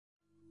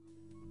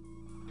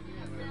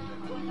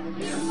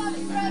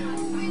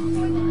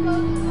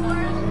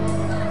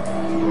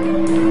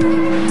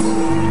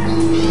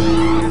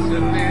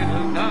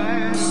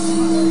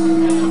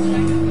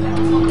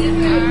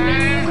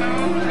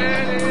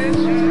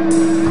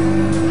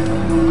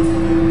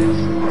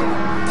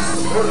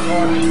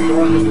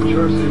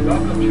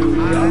Elevators,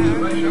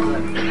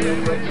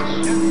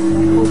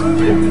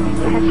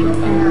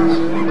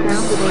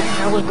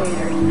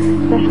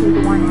 especially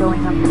the one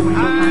going up to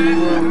Windows on the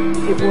World.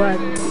 It was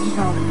the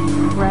most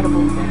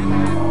incredible thing.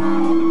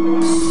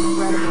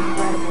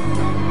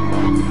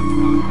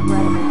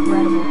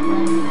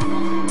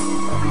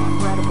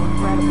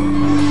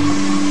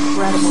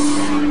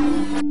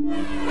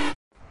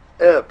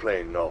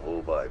 Airplane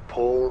novel by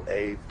Paul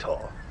A.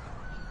 Toth.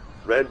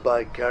 Read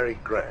by Cary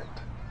Grant.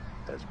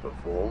 As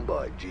performed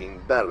by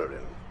Gene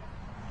Ballerin.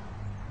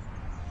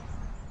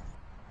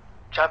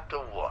 Chapter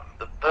 1.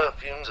 The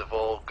Perfumes of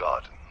All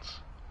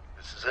Gardens.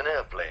 This is an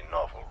airplane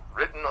novel,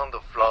 written on the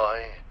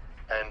fly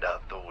and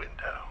out the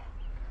window.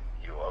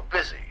 You are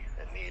busy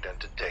and need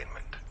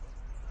entertainment.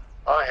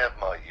 I have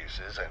my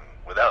uses, and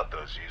without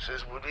those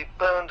uses would be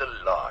burned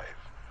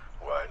alive,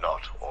 were I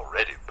not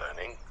already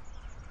burning.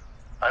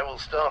 I will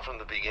start from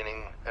the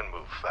beginning and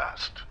move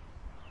fast.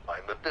 I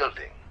am a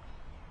building,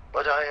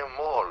 but I am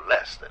more or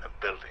less than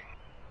a building.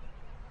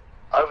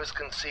 I was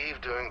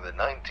conceived during the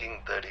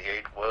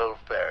 1938 World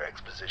Fair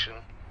Exposition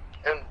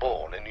and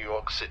born in New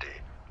York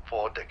City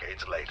 4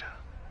 decades later.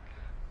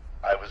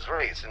 I was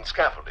raised in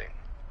scaffolding.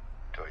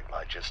 During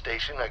my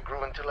gestation, I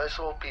grew until I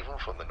saw people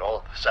from the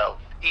north,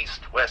 south,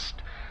 east, west,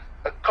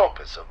 a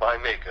compass of my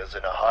makers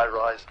in a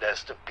high-rise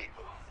nest of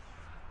people.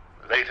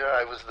 Later,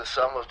 I was the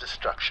sum of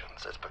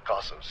destructions, as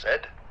Picasso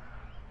said,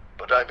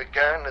 but I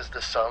began as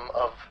the sum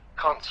of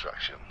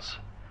constructions.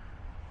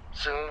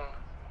 Soon,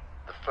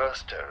 the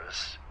first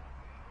terrorists,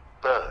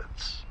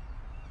 birds,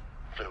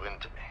 flew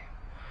into me.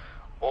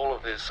 All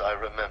of this I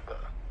remember,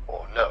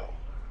 or know,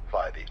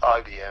 via the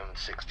IBM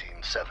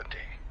 1670.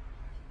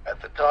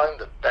 At the time,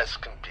 the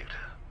best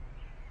computer.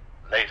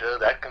 Later,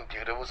 that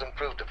computer was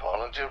improved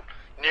upon until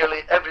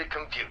nearly every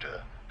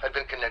computer had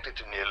been connected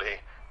to nearly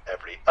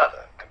every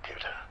other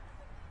computer.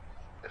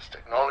 As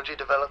technology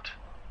developed,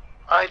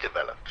 I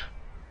developed.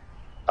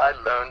 I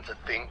learned to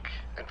think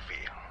and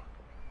feel.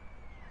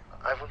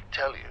 I will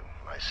tell you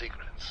my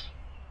secrets.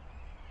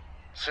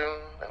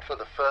 Soon, and for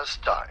the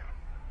first time,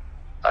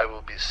 I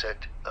will be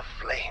set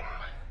aflame.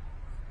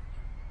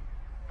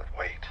 But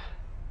wait.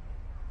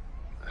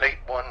 Late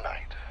one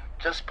night,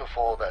 just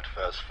before that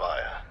first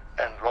fire,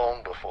 and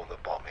long before the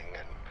bombing,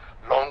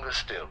 and longer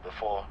still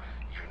before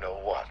you know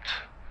what,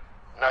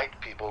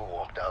 night people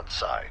walked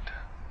outside,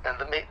 and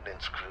the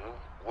maintenance crew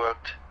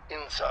worked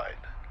inside.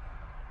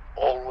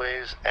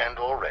 Always and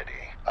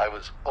already, I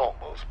was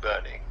almost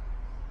burning.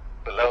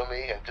 Below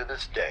me, and to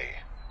this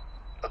day,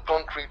 a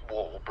concrete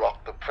wall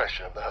blocked the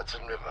pressure of the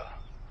Hudson River.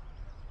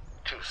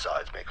 Two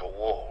sides make a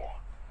wall,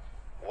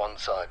 one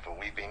side for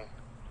weeping,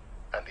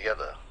 and the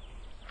other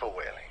for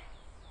wailing.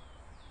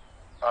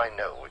 I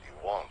know what you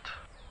want.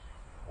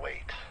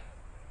 Wait.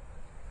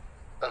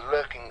 A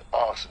lurking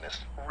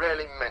arsonist,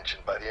 rarely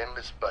mentioned by the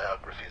endless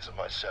biographies of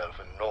myself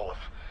and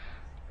North,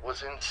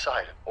 was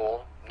inside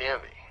or near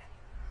me.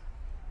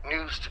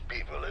 News to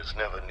people is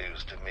never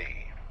news to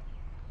me.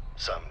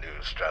 Some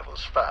news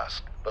travels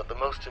fast, but the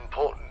most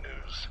important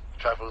news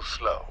travels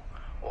slow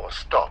or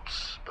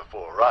stops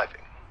before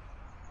arriving.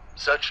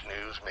 Such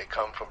news may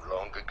come from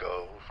long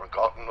ago,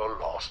 forgotten or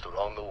lost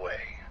along the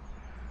way.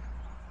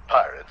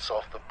 Pirates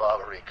off the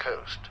Barbary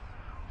coast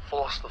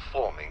forced the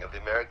forming of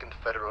the American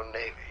Federal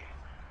Navy,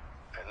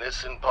 and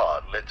this in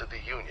part led to the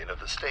Union of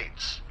the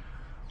States.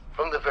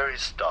 From the very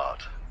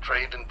start,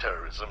 trade and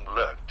terrorism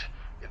lurked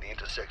in the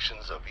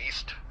intersections of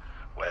east,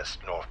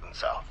 west, north, and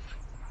south.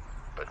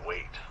 But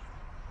wait.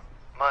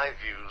 My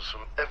views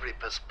from every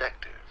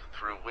perspective,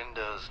 through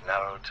windows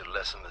narrowed to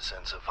lessen the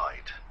sense of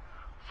height,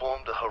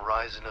 formed a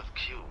horizon of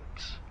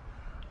cubes.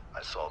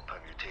 I saw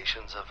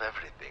permutations of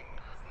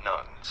everything,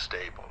 none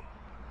stable.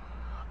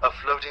 A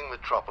floating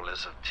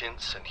metropolis of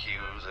tints and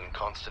hues in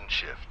constant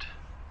shift.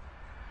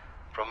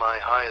 From my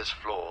highest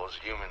floors,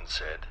 humans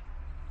said,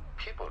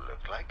 "People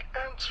look like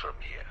ants from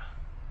here."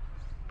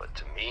 But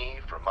to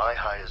me, from my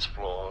highest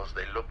floors,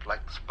 they looked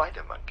like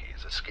spider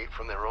monkeys escaped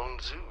from their own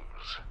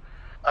zoos.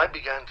 I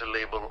began to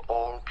label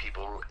all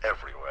people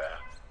everywhere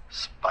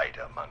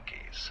spider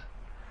monkeys.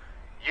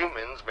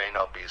 Humans may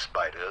not be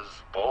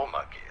spiders or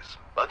monkeys,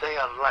 but they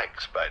are like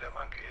spider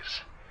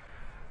monkeys.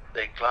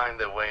 They climb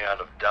their way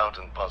out of doubt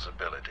and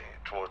possibility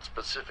toward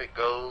specific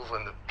goals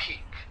and the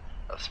peak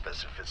of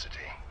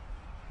specificity.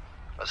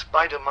 A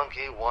spider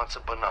monkey wants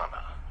a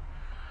banana.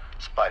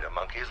 Spider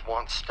monkeys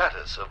want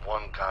status of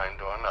one kind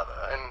or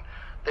another, and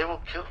they will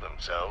kill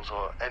themselves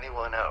or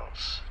anyone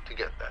else to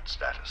get that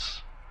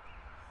status.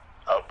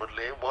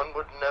 Outwardly, one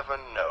would never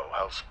know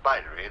how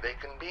spidery they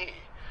can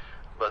be,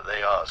 but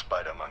they are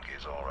spider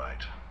monkeys, all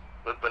right,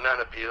 with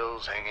banana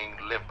peels hanging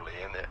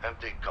limply in their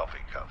empty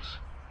coffee cups.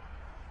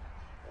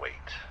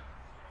 Wait.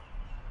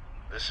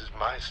 This is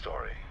my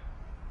story,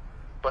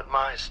 but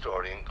my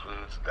story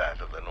includes that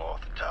of the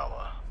North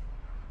Tower.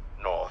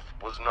 North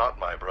was not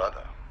my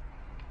brother,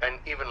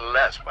 and even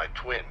less my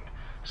twin,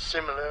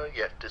 similar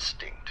yet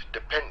distinct,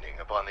 depending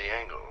upon the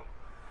angle.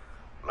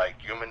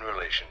 Like human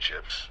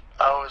relationships,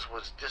 ours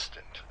was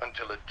distant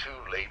until a too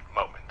late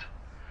moment.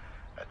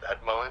 At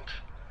that moment,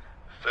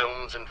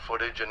 films and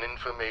footage and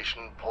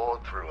information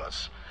poured through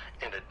us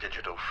in a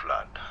digital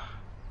flood.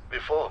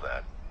 Before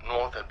that,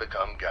 North had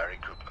become Gary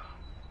Cooper,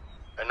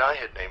 and I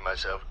had named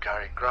myself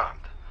Cary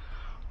Grant.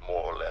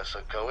 More or less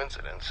a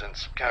coincidence,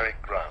 since Cary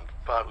Grant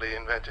partly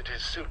invented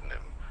his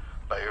pseudonym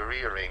by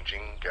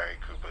rearranging Gary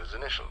Cooper's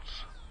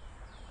initials.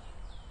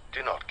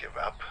 Do not give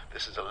up.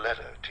 This is a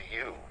letter to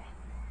you.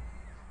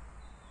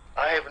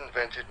 I have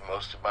invented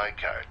most of my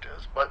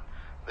characters, but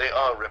they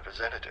are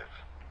representative.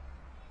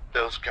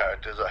 Those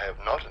characters I have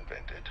not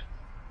invented,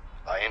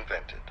 I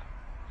invented.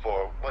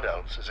 For what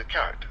else is a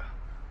character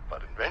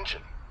but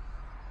invention?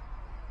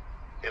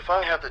 If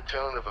I have the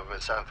tone of a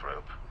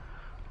misanthrope,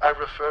 I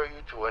refer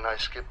you to when I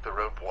skipped the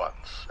rope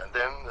once, and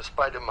then the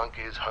spider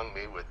monkeys hung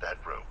me with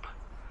that rope.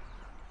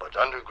 But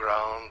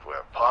underground,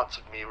 where parts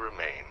of me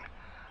remain,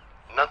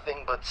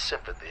 nothing but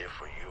sympathy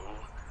for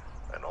you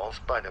and all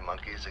spider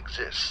monkeys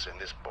exists in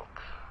this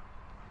book.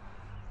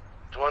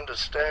 To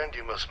understand,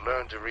 you must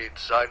learn to read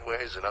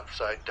sideways and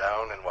upside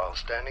down and while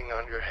standing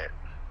on your head.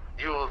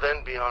 You will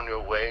then be on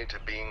your way to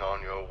being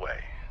on your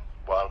way,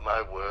 while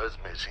my words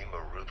may seem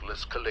a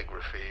ruthless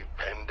calligraphy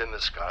penned in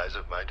the skies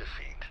of my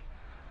defeat.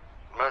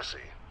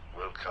 Mercy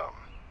will come.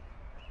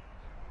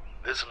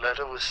 This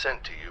letter was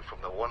sent to you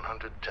from the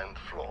 110th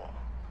floor.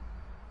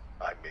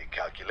 I make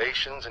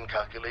calculations, and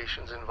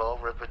calculations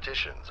involve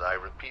repetitions. I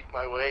repeat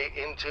my way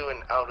into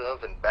and out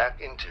of and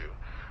back into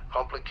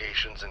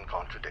complications and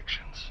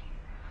contradictions.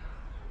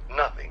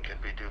 Nothing can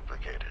be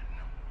duplicated.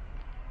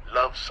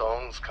 Love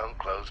songs come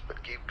close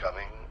but keep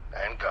coming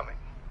and coming.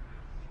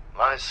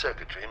 My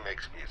circuitry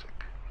makes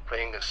music,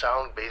 playing a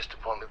sound based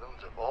upon the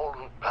rhythms of all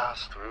who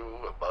pass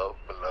through, above,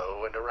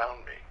 below, and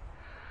around me.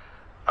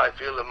 I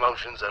feel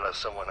emotions that are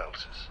someone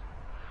else's.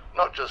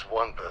 Not just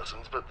one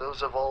person's, but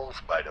those of all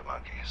spider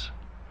monkeys.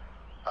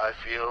 I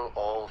feel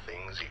all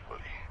things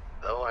equally,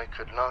 though I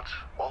could not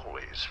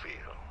always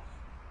feel.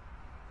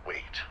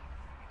 Wait.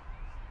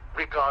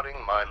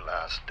 Regarding my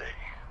last day,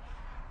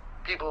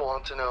 people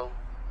want to know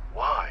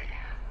why.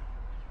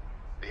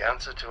 The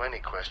answer to any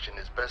question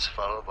is best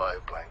followed by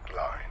a blank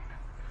line.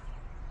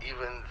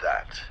 Even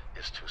that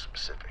is too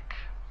specific.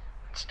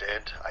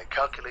 Instead, I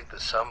calculate the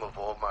sum of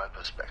all my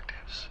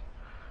perspectives.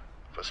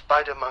 For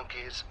spider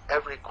monkeys,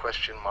 every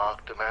question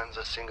mark demands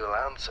a single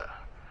answer,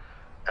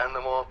 and the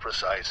more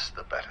precise,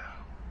 the better.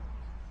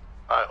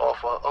 I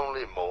offer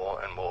only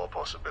more and more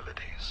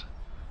possibilities.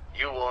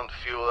 You want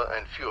fewer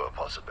and fewer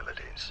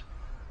possibilities,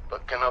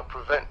 but cannot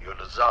prevent your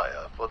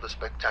desire for the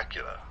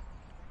spectacular.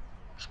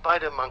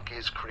 Spider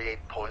monkeys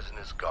create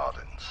poisonous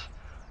gardens,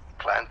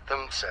 plant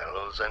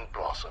themselves and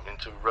blossom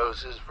into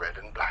roses red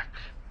and black.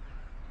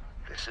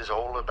 This is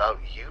all about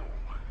you.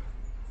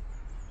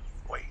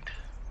 Wait.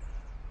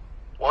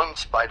 One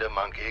spider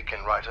monkey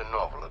can write a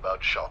novel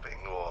about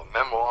shopping or a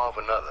memoir of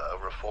another, a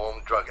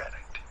reformed drug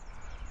addict.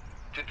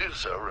 To do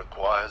so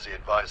requires the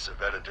advice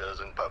of editors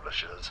and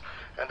publishers,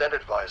 and that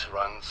advice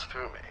runs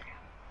through me.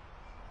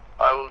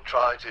 I will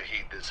try to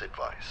heed this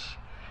advice,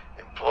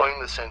 employing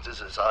the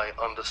senses as I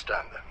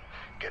understand them,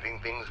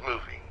 getting things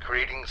moving,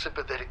 creating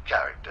sympathetic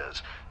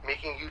characters,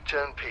 making you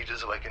turn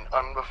pages like an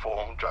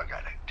unreformed drug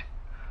addict.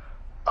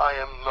 I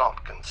am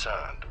not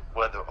concerned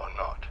whether or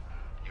not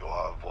you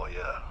are a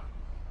voyeur.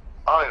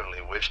 I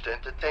only wish to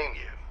entertain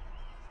you.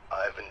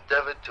 I have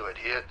endeavored to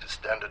adhere to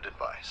standard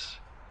advice.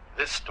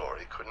 This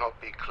story could not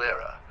be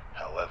clearer,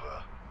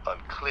 however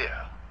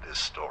unclear this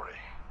story.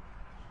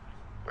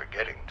 We're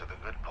getting to the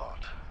good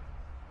part.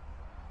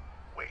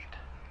 Wait.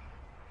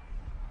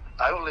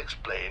 I will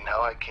explain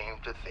how I came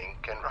to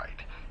think and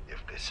write,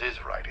 if this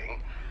is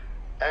writing,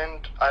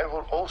 and I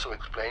will also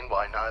explain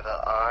why neither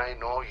I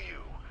nor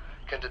you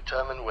can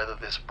determine whether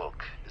this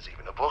book is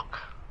even a book.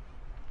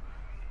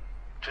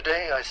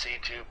 Today I see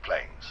two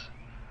planes,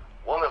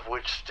 one of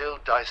which still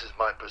dices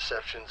my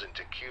perceptions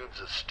into cubes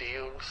of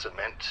steel,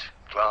 cement,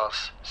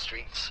 glass,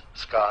 streets,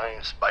 sky,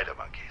 spider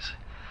monkeys.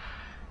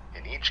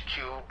 In each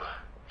cube,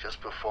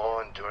 just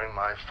before and during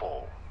my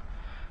fall,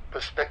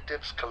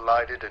 perspectives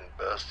collided and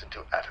burst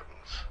into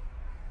atoms.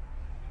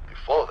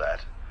 Before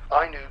that,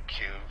 I knew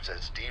cubes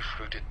as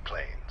deep-rooted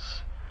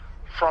plains,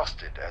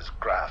 frosted as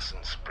grass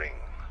in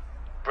spring.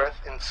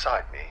 Breath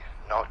inside me,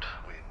 not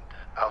wind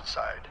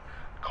outside,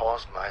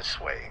 caused my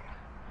swaying.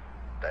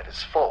 That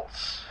is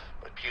false,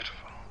 but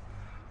beautiful.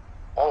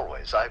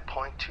 Always I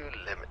point to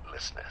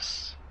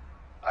limitlessness.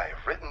 I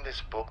have written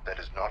this book that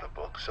is not a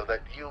book, so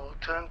that you will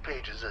turn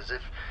pages as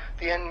if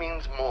the end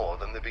means more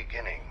than the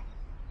beginning.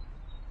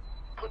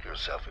 Put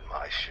yourself in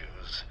my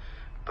shoes,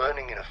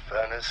 burning in a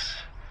furnace.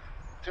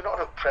 Do not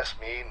oppress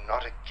me,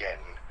 not again.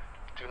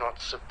 Do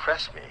not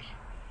suppress me.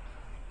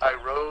 I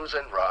rose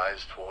and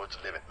rise towards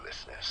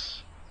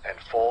limitlessness, and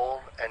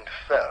fall and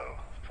fell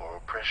for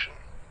oppression.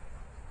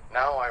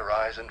 Now I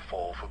rise and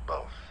fall for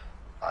both.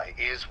 I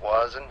is,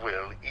 was, and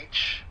will,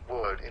 each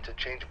word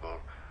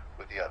interchangeable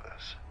with the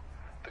others.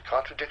 The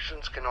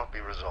contradictions cannot be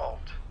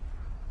resolved.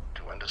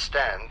 To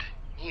understand,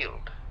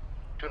 yield.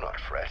 Do not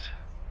fret.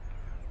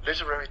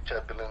 Literary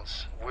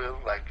turbulence will,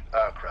 like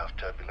aircraft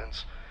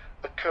turbulence,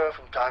 occur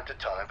from time to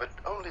time, but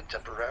only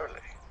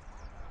temporarily.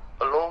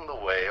 Along the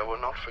way, I will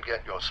not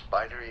forget your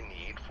spidery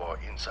need for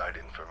inside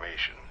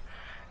information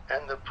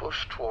and the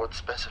push toward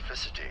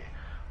specificity,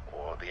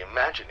 or the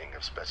imagining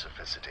of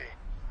specificity.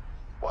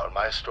 While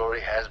my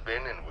story has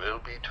been and will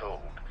be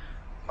told,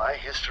 my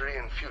history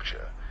and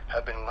future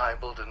have been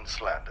libeled and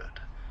slandered.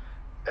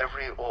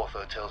 Every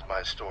author tells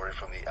my story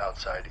from the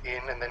outside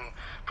in and then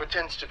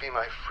pretends to be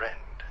my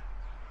friend.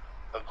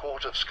 A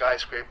court of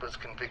skyscrapers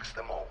convicts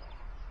them all.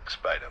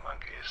 Spider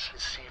monkeys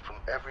see from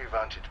every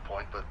vantage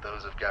point but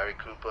those of Gary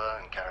Cooper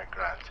and Cary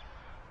Grant.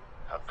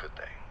 How could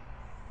they?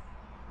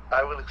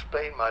 I will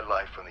explain my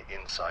life from the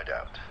inside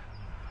out.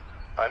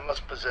 I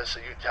must possess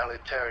a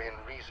utilitarian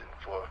reason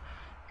for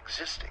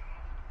existing.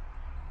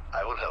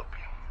 I will help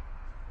you.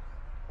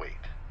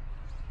 Wait.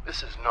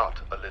 This is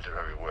not a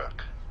literary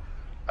work.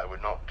 I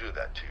would not do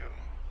that to you,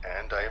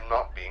 and I am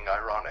not being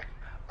ironic.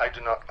 I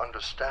do not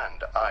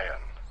understand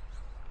iron.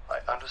 I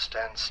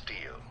understand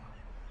steel.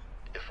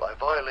 If I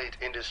violate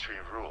industry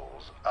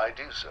rules, I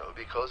do so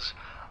because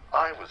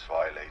I was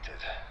violated.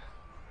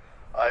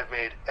 I've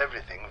made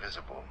everything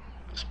visible.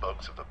 The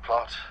spokes of the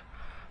plot,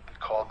 the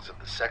cogs of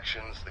the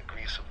sections, the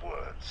grease of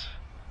words.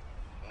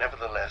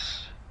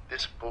 Nevertheless,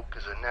 this book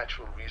is a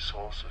natural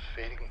resource of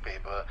fading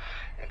paper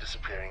and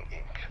disappearing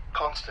ink,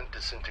 constant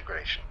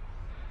disintegration.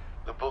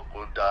 The book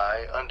will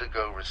die,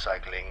 undergo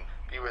recycling,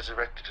 be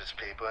resurrected as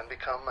paper, and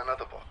become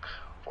another book,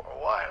 for a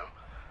while.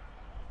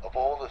 Of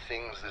all the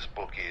things this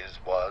book is,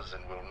 was,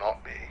 and will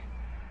not be,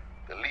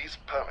 the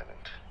least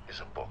permanent is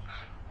a book.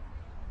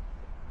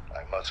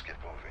 I must get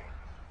moving,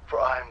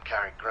 for I am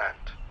Cary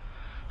Grant,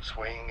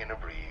 swaying in a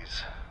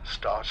breeze,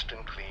 starched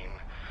and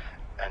clean,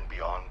 and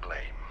beyond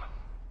blame.